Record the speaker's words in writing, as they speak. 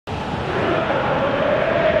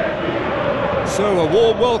So a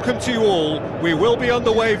warm welcome to you all. We will be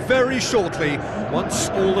underway very shortly, once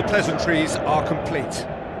all the pleasantries are complete.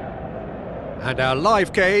 And our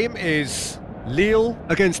live game is Lille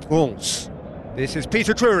against Reims. This is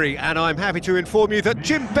Peter Drury, and I'm happy to inform you that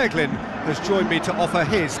Jim Beglin has joined me to offer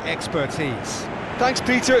his expertise. Thanks,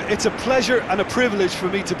 Peter. It's a pleasure and a privilege for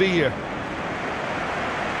me to be here.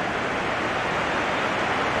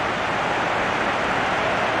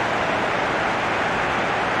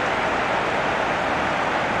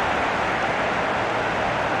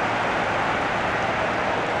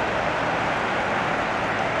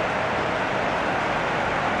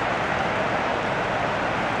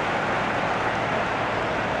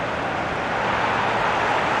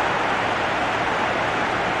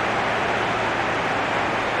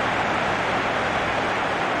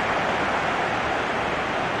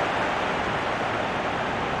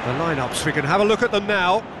 The lineups, we can have a look at them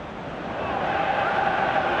now.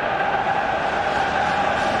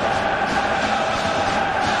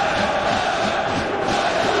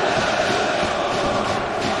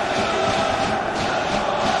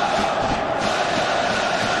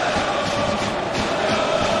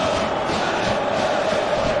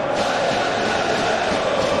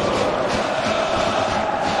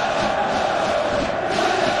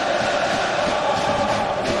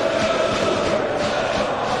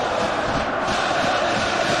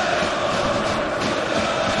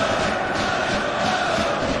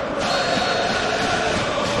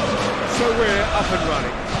 So we're up and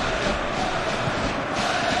running.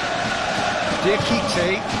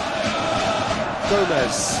 Diakite,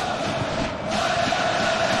 Gomez.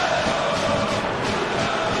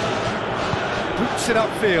 Boots it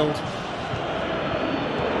upfield.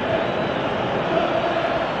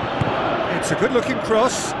 It's a good-looking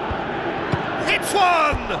cross. Hits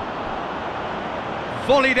one!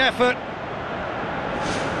 Volleyed effort.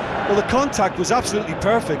 Well, the contact was absolutely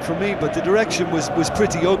perfect for me, but the direction was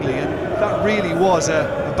pretty ugly, and that really was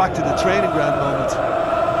a back-to-the-training-ground moment.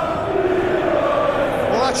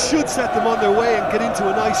 Well, that should set them on their way and get into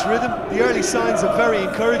a nice rhythm. The early signs are very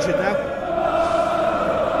encouraging now.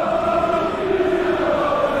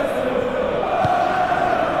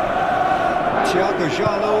 Thiago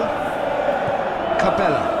Jallo,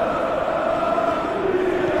 Cabella.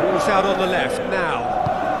 Ball's out on the left now.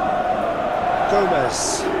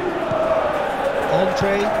 Gomez.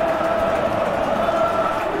 Andre.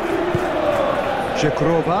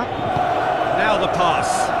 Jagrova. Now the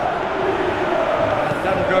pass. And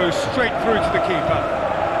that'll go straight through to the keeper.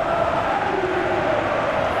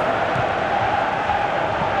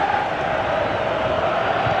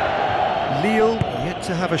 Lille yet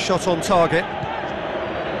to have a shot on target.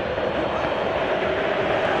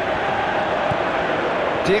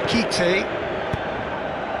 Diakite.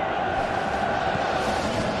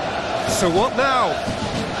 So what now?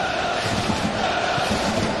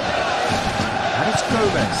 And it's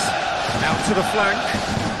Gomez. Out to the flank.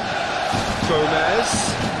 Gomez.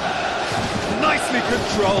 Nicely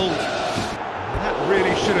controlled. That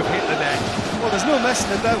really should have hit the net. Well, there's no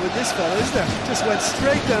messing about with this fella, is there? Just went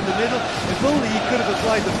straight down the middle. If only he could have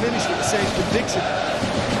applied the finish with the same conviction.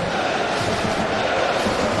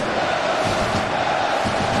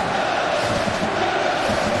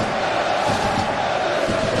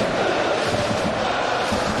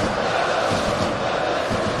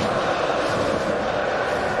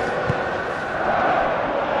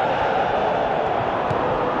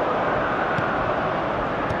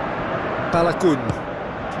 Balagun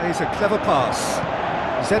plays a clever pass.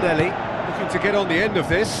 Zenelli looking to get on the end of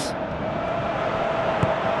this.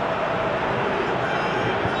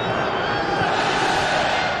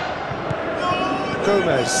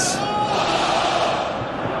 Gomez.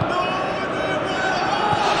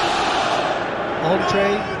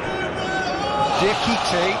 Andre.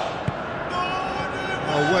 Diakite.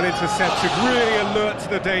 Oh, well intercepted, really alert to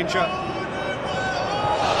the danger.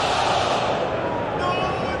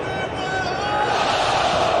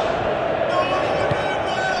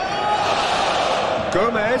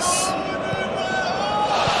 Gomez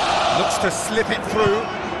looks to slip it through.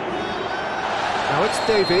 Now it's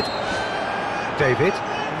David. David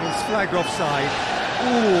is flagged offside.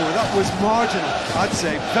 Ooh, that was marginal. I'd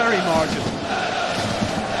say very marginal.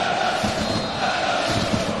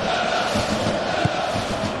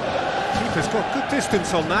 Keeper's got good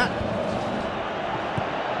distance on that.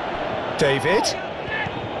 David.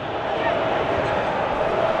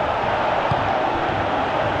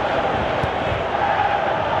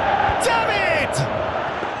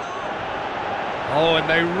 Oh, and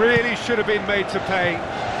they really should have been made to pay.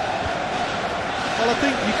 Well, I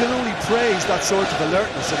think you can only praise that sort of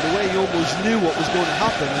alertness and the way he almost knew what was going to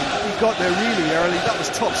happen. And he got there really early. That was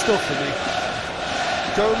top stuff for me.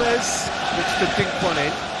 Gomez looks to dink one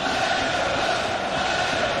in.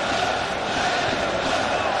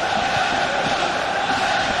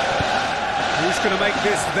 Who's going to make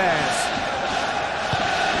this theirs?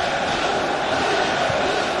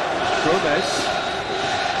 Gomez.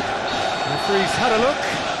 The referee's had a look,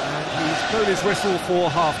 and he's blown his whistle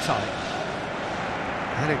for half-time.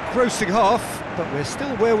 An engrossing half, but we're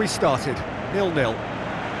still where we started, 0-0.